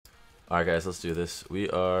Alright guys, let's do this. We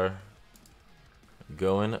are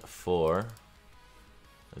going for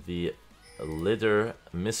the LIDER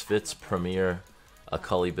Misfits Premier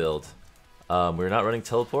AKALI build. We're not running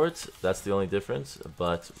teleports, that's the only difference,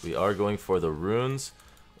 but we are going for the runes.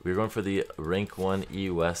 We're going for the rank 1 E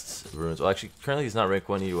West runes. Well, actually, currently he's not rank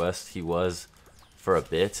 1 E West, he was for a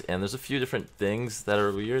bit, and there's a few different things that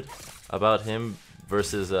are weird about him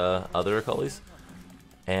versus other AKALIs.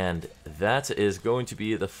 And that is going to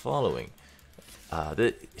be the following.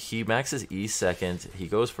 He maxes E second, he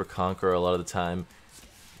goes for Conquer a lot of the time,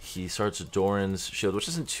 he starts Doran's shield, which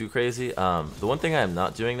isn't too crazy. The one thing I'm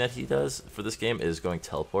not doing that he does for this game is going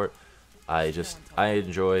teleport. I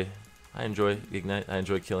enjoy Ignite, I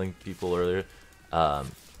enjoy killing people earlier.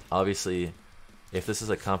 Obviously, if this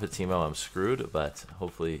is a comp at Teemo, I'm screwed, but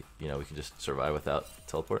hopefully, you know, we can just survive without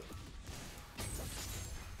teleport.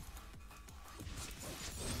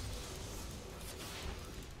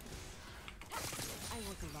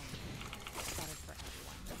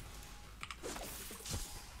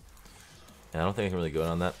 And I don't think I can really go in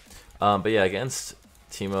on that. But yeah, against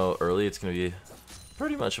Teemo early, it's going to be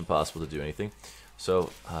pretty much impossible to do anything.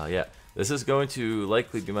 So yeah, this is going to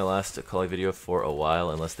likely be my last AKALI video for a while,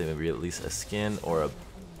 unless they maybe release a skin or a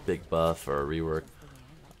big buff or a rework.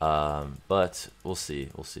 But we'll see,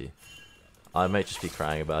 we'll see. I might just be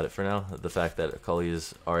crying about it for now. The fact that AKALI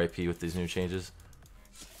is RIP with these new changes.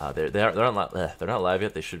 They're not live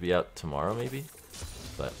yet. They should be out tomorrow maybe,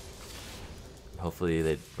 but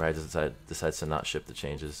hopefully Riot decides to not ship the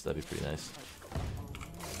changes. That'd be pretty nice.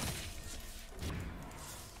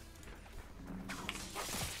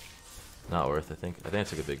 Not worth, I think. I think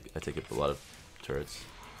I took a lot of turrets.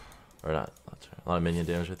 Or not a lot of minion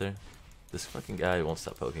damage right there. This fucking guy won't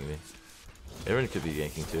stop poking me. Everyone could be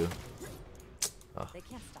ganking too. Oh.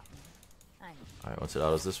 Alright, once it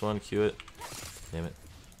autos this one, Q it. Damn it.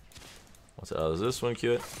 Once it autos this one,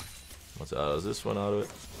 Q it. Once it autos this one, auto it.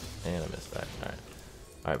 And I missed back. Alright.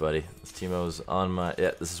 Alright, buddy. This Teemo's on my...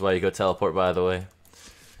 Yeah, this is why you go teleport, by the way.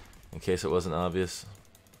 In case it wasn't obvious.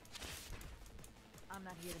 I'm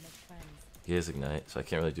not here to make friends. He has Ignite, so I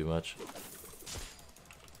can't really do much.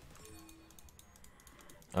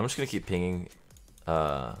 I'm just gonna keep pinging.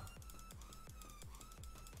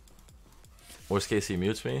 Worst case, he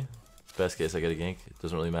mutes me. Best case, I get a gank. It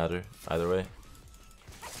doesn't really matter either way.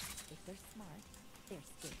 If they're smart, they're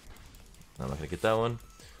scared. I'm not gonna get that one.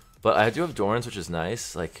 But I do have Doran's, which is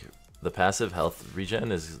nice. Like, the passive health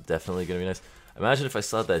regen is definitely gonna be nice. Imagine if I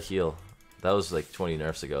still had that heal. That was like 20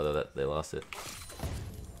 nerfs ago, though, that they lost it.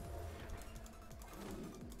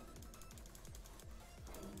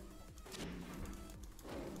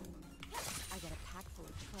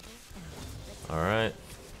 Alright.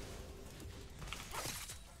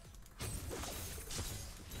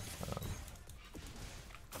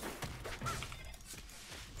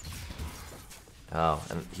 Oh,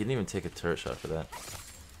 and he didn't even take a turret shot for that.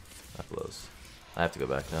 That blows. I have to go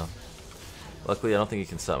back now. Luckily, I don't think he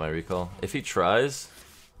can stop my recall. If he tries,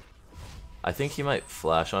 I think he might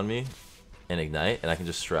flash on me and Ignite, and I can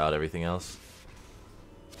just shroud everything else.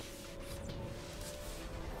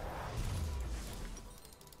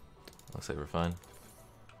 Looks like we're fine.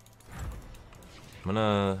 I'm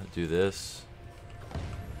gonna do this.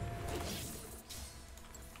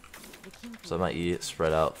 So my E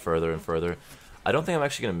spread out further and further. I don't think I'm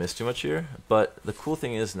actually gonna miss too much here, but the cool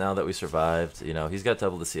thing is now that we survived, you know, he's got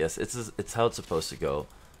double the CS. It's how it's supposed to go.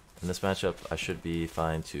 In this matchup, I should be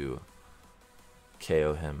fine to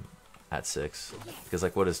KO him at 6. Because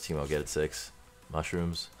like, what does Teemo get at 6?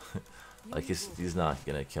 Mushrooms. Like he's not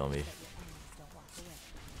gonna kill me.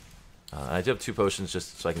 I do have 2 potions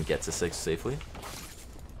just so I can get to 6 safely.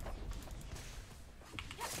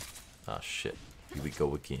 Oh shit, here we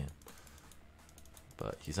go again.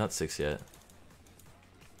 But he's not 6 yet.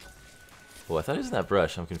 Oh, I thought he was in that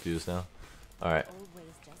brush. I'm confused now. Alright.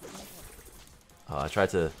 I tried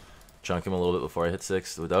to chunk him a little bit before I hit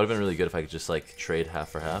 6. That would have been really good if I could just like trade half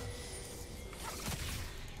for half.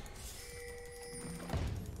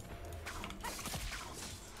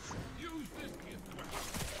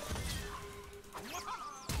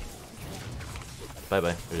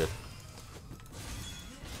 Bye-bye. You're dead.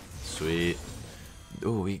 Sweet.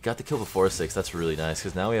 Ooh, we got the kill before 6. That's really nice,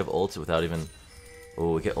 because now we have ult without even...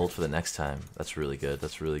 Oh, we get ult for the next time. That's really good.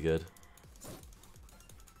 That's really good.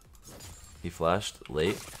 He flashed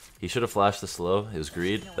late. He should have flashed the slow. It was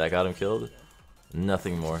greed. That got him killed.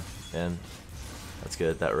 Nothing more. And that's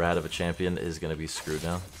good. That rat of a champion is going to be screwed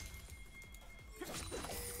now.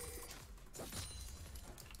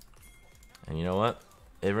 And you know what?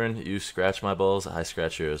 Ivern, you scratch my balls, I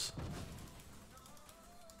scratch yours.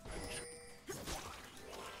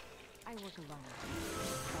 I work alone.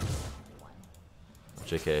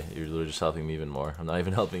 JK, you're literally just helping me even more. I'm not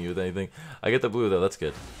even helping you with anything. I get the blue though, that's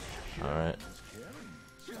good. Alright.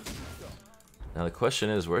 Now the question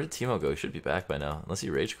is, where did Timo go? He should be back by now. Unless he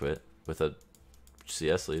rage quit with a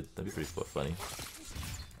CS lead. That'd be pretty funny.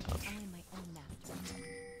 Ouch. I am my own master.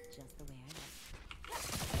 Just the way I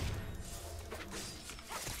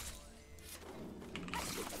like.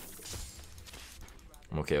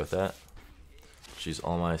 I'm okay with that. She's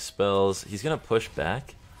all my spells. He's gonna push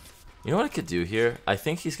back. You know what I could do here? I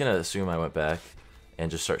think he's gonna assume I went back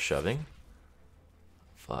and just start shoving.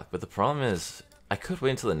 Fuck, but the problem is I could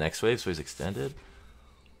wait until the next wave so he's extended.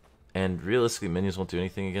 And realistically minions won't do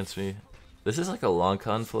anything against me. This is like a long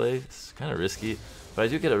con play. It's kind of risky, but I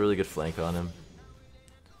do get a really good flank on him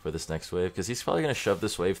for this next wave because he's probably gonna shove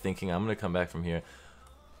this wave thinking I'm gonna come back from here.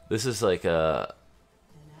 This is like a...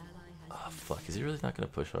 Oh fuck, is he really not gonna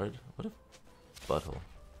push hard? What a butthole.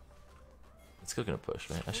 It's still gonna push,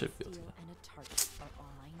 right? I should be able to.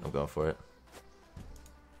 I'm going for it.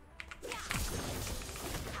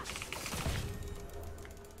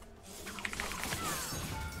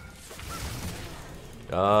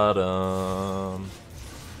 Got him.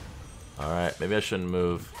 Alright, maybe I shouldn't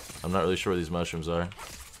move. I'm not really sure where these mushrooms are.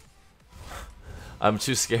 I'm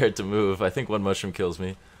too scared to move. I think one mushroom kills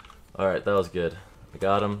me. Alright, that was good. I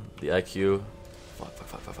got him. The IQ. Fuck.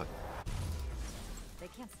 They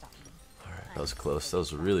can't stop me. Alright, that was close. That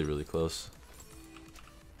was really, really close.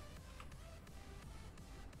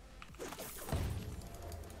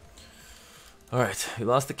 Alright, we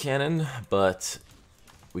lost the cannon, but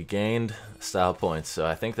we gained style points, so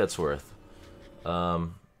I think that's worth.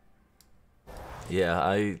 Yeah,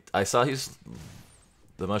 I saw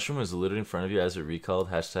the mushroom was literally in front of you as it recalled.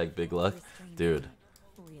 Hashtag big luck. Dude,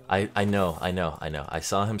 I know. I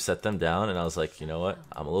saw him set them down, and I was like, you know what?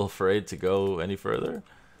 I'm a little afraid to go any further.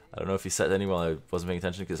 I don't know if he set any while I wasn't paying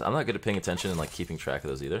attention, because I'm not good at paying attention and like keeping track of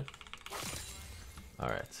those either.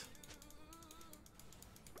 Alright.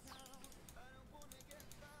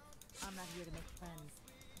 I'm not here to make friends.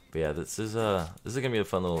 But yeah, this is gonna be a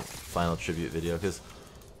fun little final tribute video, because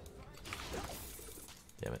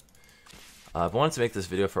damn it. I've wanted to make this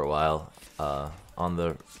video for a while on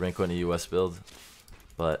the rank 1 US build,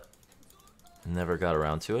 but never got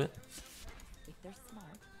around to it. If they're smart,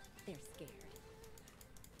 they're scared.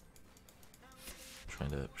 Trying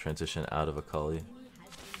to transition out of AKALI.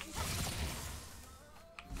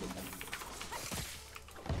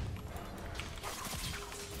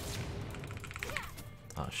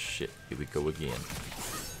 Oh shit, here we go again.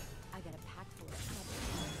 I got a pack full of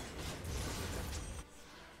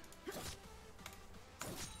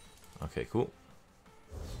trouble. Okay, cool.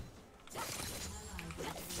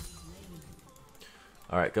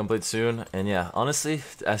 Alright, gunblade soon. And yeah, honestly,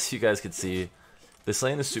 as you guys can see, this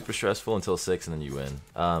lane is super stressful until 6 and then you win.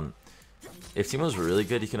 If Timo's really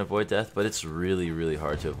good, you can avoid death, but it's really, really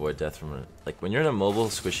hard to avoid death from like when you're in a mobile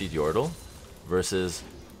squishy Yordle versus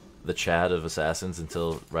the Chad of assassins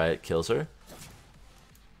until Riot kills her.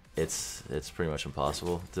 It's pretty much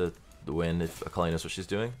impossible to win if AKALI knows what she's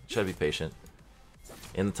doing. You gotta be patient.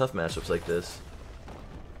 In the tough matchups like this,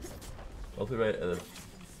 hopefully Riot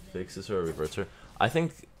fixes her or reverts her. I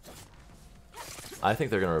think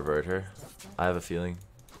they're gonna revert her. I have a feeling,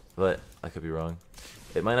 but I could be wrong.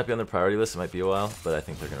 It might not be on the priority list. It might be a while, but I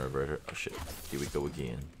think they're gonna revert her. Oh shit! Here we go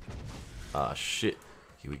again. Ah shit!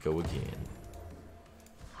 Here we go again.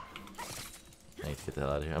 I need to get the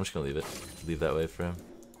hell out of here. I'm just gonna leave it. Leave that way for him.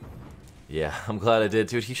 Yeah, I'm glad I did,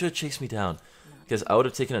 dude. He should have chased me down, because I would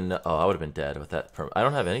have taken a. Oh, I would have been dead with that. I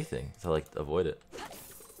don't have anything to like avoid it.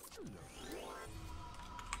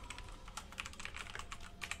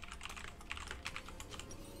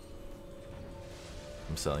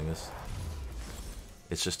 I'm selling this.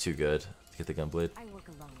 It's just too good to get the gunblade. I work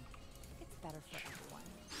alone. It's better for everyone.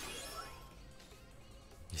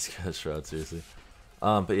 He's got a shroud, seriously.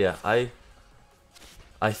 But yeah, I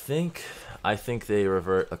think they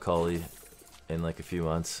revert AKALI in like a few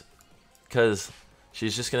months, cause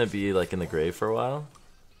she's just gonna be like in the grave for a while,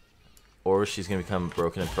 or she's gonna become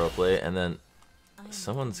broken in pro play, and then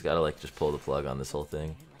someone's gotta like just pull the plug on this whole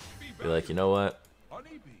thing. Be like, you know what?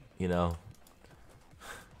 You know.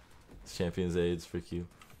 Champions AIDS, freak you.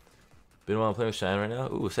 Been while I'm playing with Shine right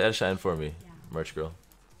now? Ooh, say Shine for me. Merch girl.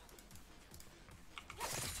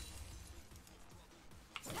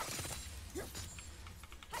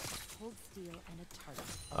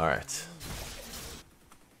 Alright.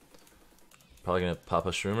 Probably gonna pop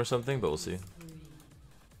a shroom or something, but we'll see.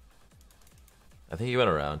 I think he went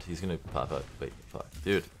around. He's gonna pop out. Wait, fuck.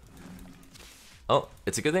 Dude. Oh,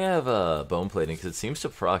 it's a good thing I have bone plating, because it seems to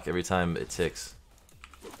proc every time it ticks.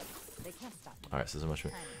 Can't stop me. Alright, so there's a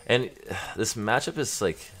mushroom. And this matchup is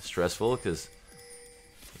like stressful because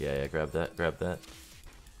yeah, grab that, grab that.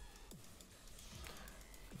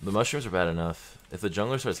 The mushrooms are bad enough. If the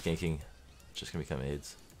jungler starts ganking, it's just gonna become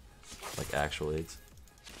AIDS. Like actual AIDS.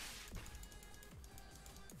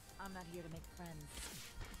 I'm not here to make friends.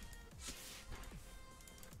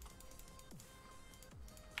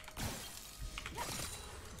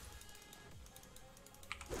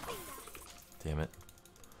 Damn it.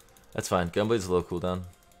 That's fine. Gunblade's a low cooldown.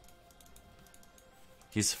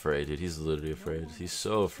 He's afraid, dude. He's literally afraid. He's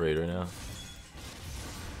so afraid right now.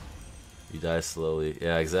 You die slowly.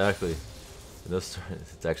 Yeah, exactly. It's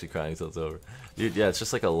actually crying until it's over. Dude, yeah, it's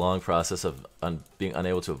just like a long process of being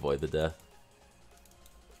unable to avoid the death.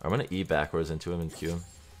 I'm gonna E backwards into him and Q him.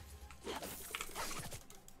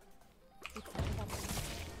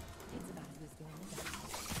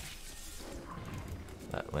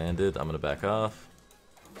 That landed. I'm gonna back off.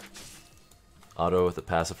 Auto with the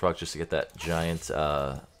passive proc just to get that giant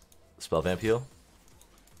spell vamp heal.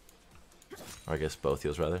 Or I guess both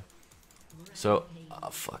heals rather. So, oh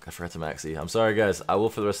fuck, I forgot to max E. I'm sorry guys, I will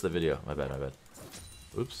for the rest of the video. My bad, my bad.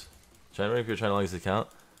 Oops. Trying to if you're trying to log this account.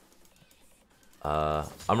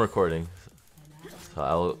 I'm recording. So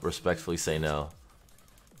I'll respectfully say no.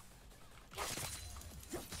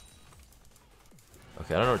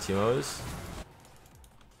 Okay, I don't know where Timo is.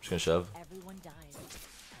 Just gonna shove. Everyone dies.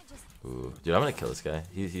 Ooh, dude, I'm gonna kill this guy.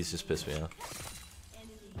 He's just pissed me off.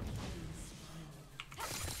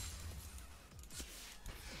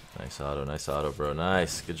 Nice auto, bro.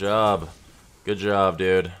 Nice, good job. Good job,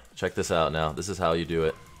 dude. Check this out now. This is how you do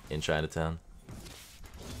it in Chinatown.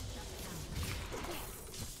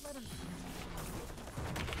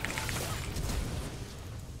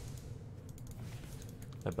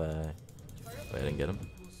 Bye-bye. Wait, I didn't get him.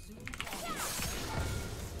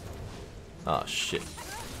 Oh, shit.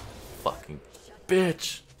 Fucking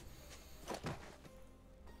bitch.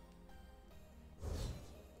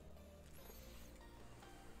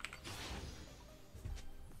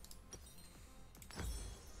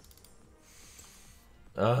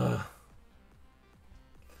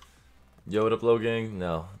 Yo, what up, low gang?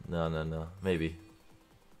 No. Maybe.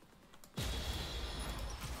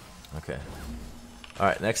 Okay.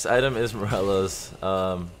 Alright, next item is Morello's.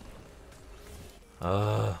 That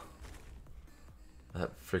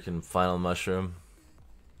freaking final mushroom.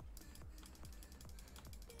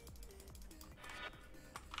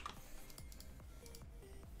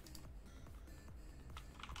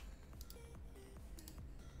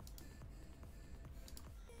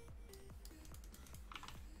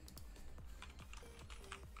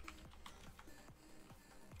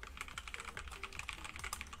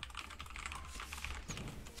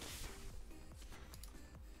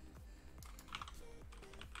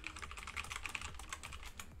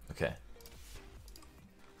 Okay.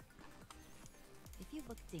 If you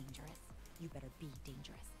look dangerous, you better be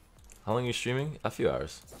dangerous. How long are you streaming? A few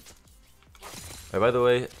hours. Alright, by the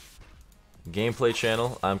way, gameplay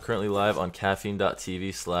channel. I'm currently live on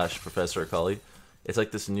caffeine.tv/Professor AKALI. It's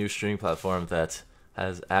like this new streaming platform that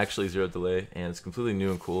has actually 0 delay and it's completely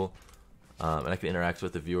new and cool. And I can interact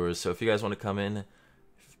with the viewers. So if you guys want to come in,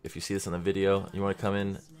 if you see this on the video, you want to come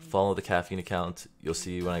in, follow the Caffeine account. You'll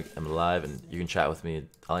see when I am live, and you can chat with me.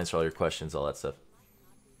 I'll answer all your questions, all that stuff.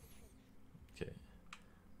 Okay.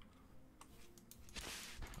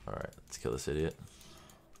 All right, let's kill this idiot.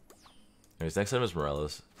 Anyways, next item is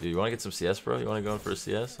Morello's. Dude, you want to get some CS, bro? You want to go in for a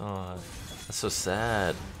CS? Oh, that's so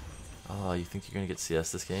sad. Oh, you think you're gonna get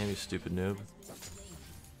CS this game, you stupid noob?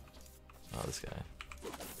 Oh, this guy.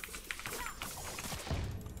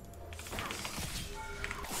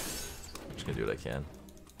 I'm just gonna do what I can.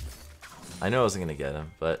 I know I wasn't gonna get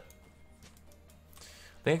him, but I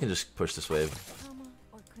think I can just push this wave. Karma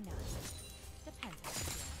or kunai. Depends on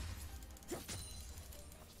the feeling.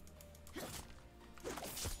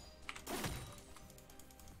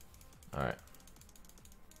 Alright.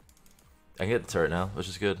 I can get the turret now, which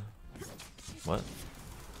is good. What?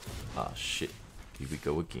 Ah, shit. Here we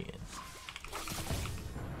go again.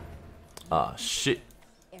 Ah, shit.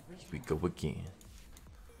 Here we go again.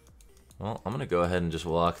 Well, I'm gonna go ahead and just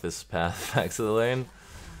walk this path back to the lane.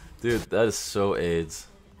 Dude, that is so AIDS.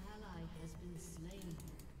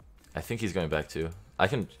 I think he's going back too. I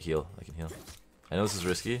can heal. I know this is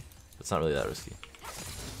risky, but it's not really that risky.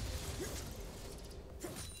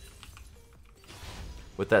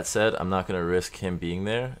 With that said, I'm not gonna risk him being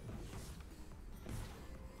there.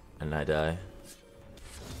 And I die.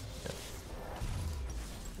 Yep.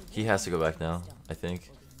 He has to go back now, I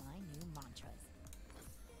think.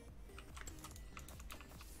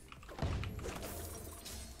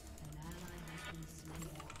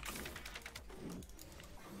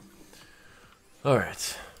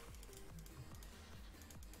 Alright.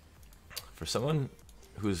 For someone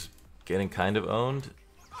who's getting kind of owned,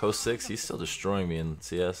 post 6, he's still destroying me in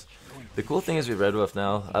CS. The cool thing is we red buff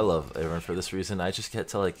now. I love everyone for this reason. I just get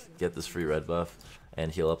to like get this free red buff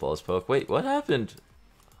and heal up all his poke. Wait, what happened?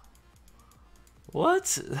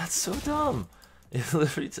 What? That's so dumb. It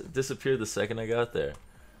literally disappeared the second I got there.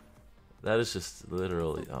 That is just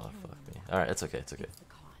literally... Oh, fuck me. Alright, it's okay, it's okay.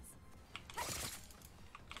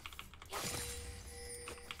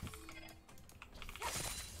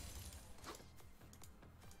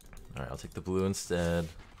 Alright, I'll take the blue instead.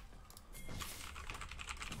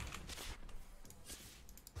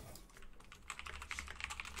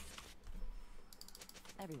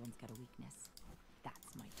 Everyone's got a weakness.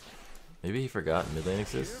 That's my turn. Maybe he forgot mid lane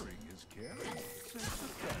exists?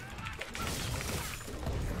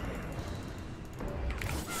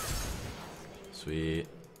 Sweet.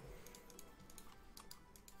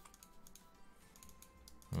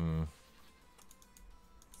 So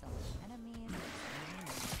enemies.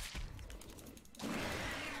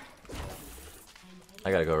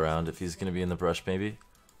 I gotta go around if he's gonna be in the brush, maybe.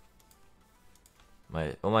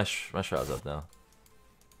 My shroud's up now.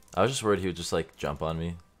 I was just worried he would just like jump on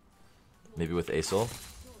me, maybe with ASOL.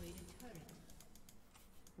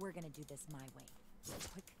 We're gonna do this my way.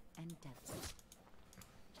 Quick and deadly.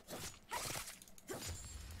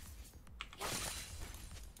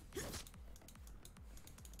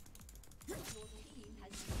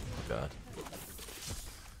 Oh God.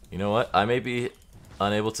 You know what? I may be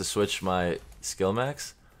unable to switch my skill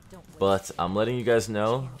max, but I'm letting you guys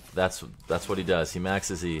know that's what he does. He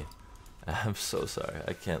maxes E. I'm so sorry.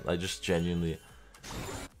 I can't. I just genuinely.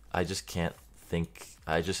 I just can't think.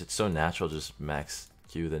 It's so natural. Just max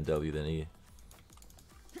Q then W then E.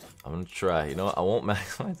 I'm gonna try. You know what? I won't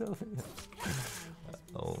max my W. I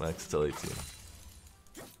won't max till 18.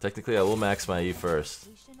 Technically, I will max my E first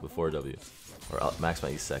before W, or I'll max my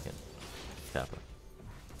E second. Kappa.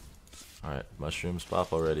 All right, mushrooms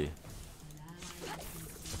pop already.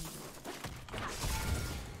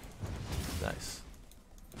 Nice.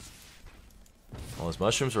 Well, his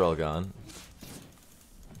mushrooms are all gone.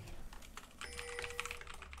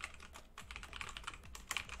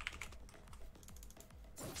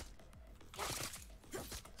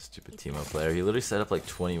 Stupid team-up player. He literally set up like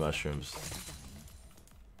 20 mushrooms.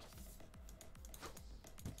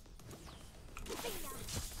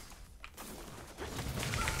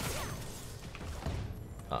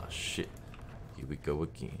 Oh shit. Here we go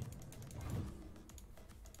again.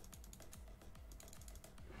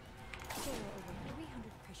 There are over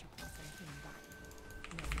 300 pressure points in the human body.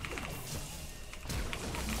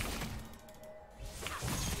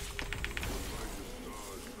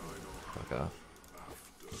 Fuck off.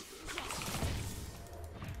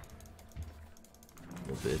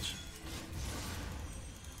 Little bitch.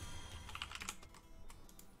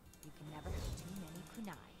 You can never have too many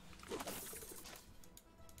kunai.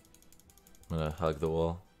 I'm gonna hug the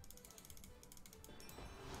wall.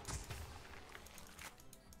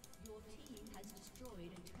 Your team has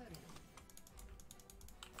destroyed a turret.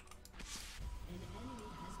 An enemy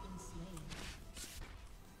has been slain.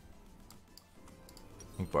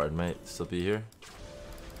 I think Bard might still be here.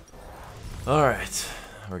 Alright,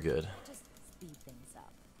 we're good. Just speed things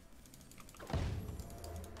up.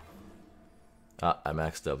 Ah, I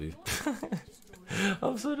maxed W.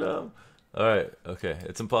 I'm so dumb. Alright, okay.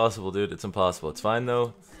 It's impossible, dude. It's impossible. It's fine,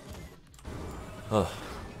 though. Oh.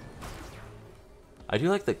 I do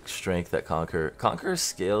like the strength that Conquer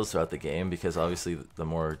scales throughout the game, because obviously the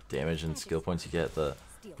more damage and skill points you get, the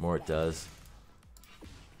more it does.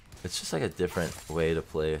 It's just like a different way to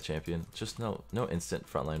play a champion. Just no instant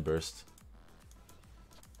frontline burst.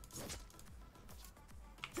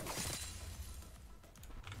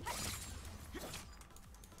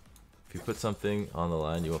 If you put something on the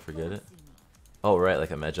line, you won't forget it. Oh, right, like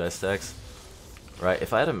a Medjai stacks. Right,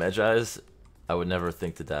 if I had a Medjai's, I would never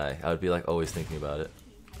think to die. I would be like always thinking about it.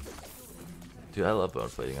 Dude, I love bone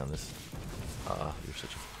plating on this. Ah, you're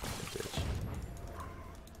such a fucking bitch.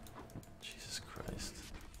 Jesus Christ.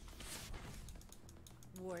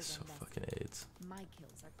 Wars So are less. fucking AIDS. My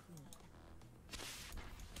kills are clean.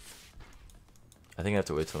 I think I have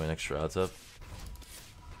to wait till my next shroud's up.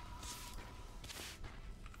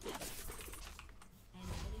 An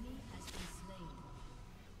enemy has been slain.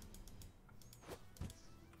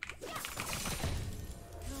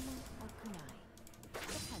 Kama or kunai.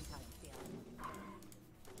 Depends how you feel. Your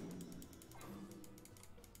team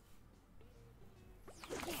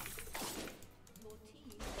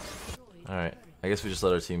has destroyed a Alright, turret. I guess we just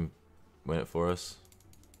let our team win it for us.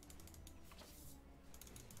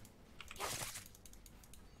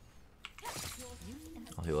 Your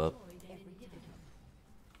I'll heal up.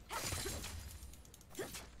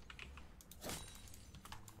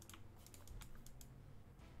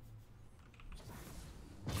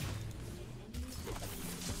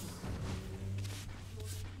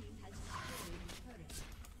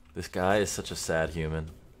 This guy is such a sad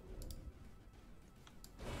human.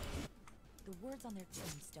 The words on their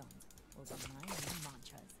tombstones will be my new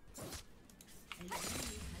mantras. An enemy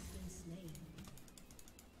has been slain.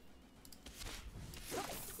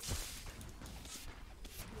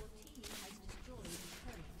 Your team has destroyed a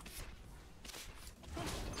turret.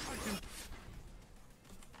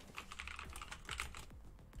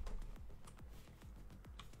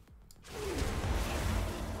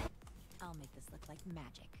 I'll make this look like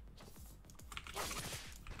magic.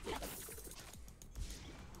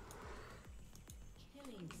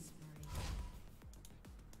 Killing spree.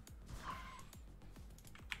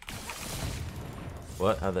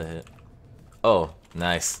 What? How'd that hit? Oh,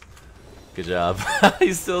 nice. Good job.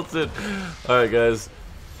 He's tilted. Alright, guys.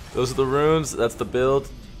 Those are the runes. That's the build.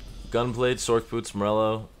 Gunblade, Sork Boots,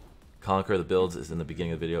 Morello. Conquer the builds is in the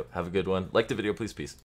beginning of the video. Have a good one. Like the video, please. Peace.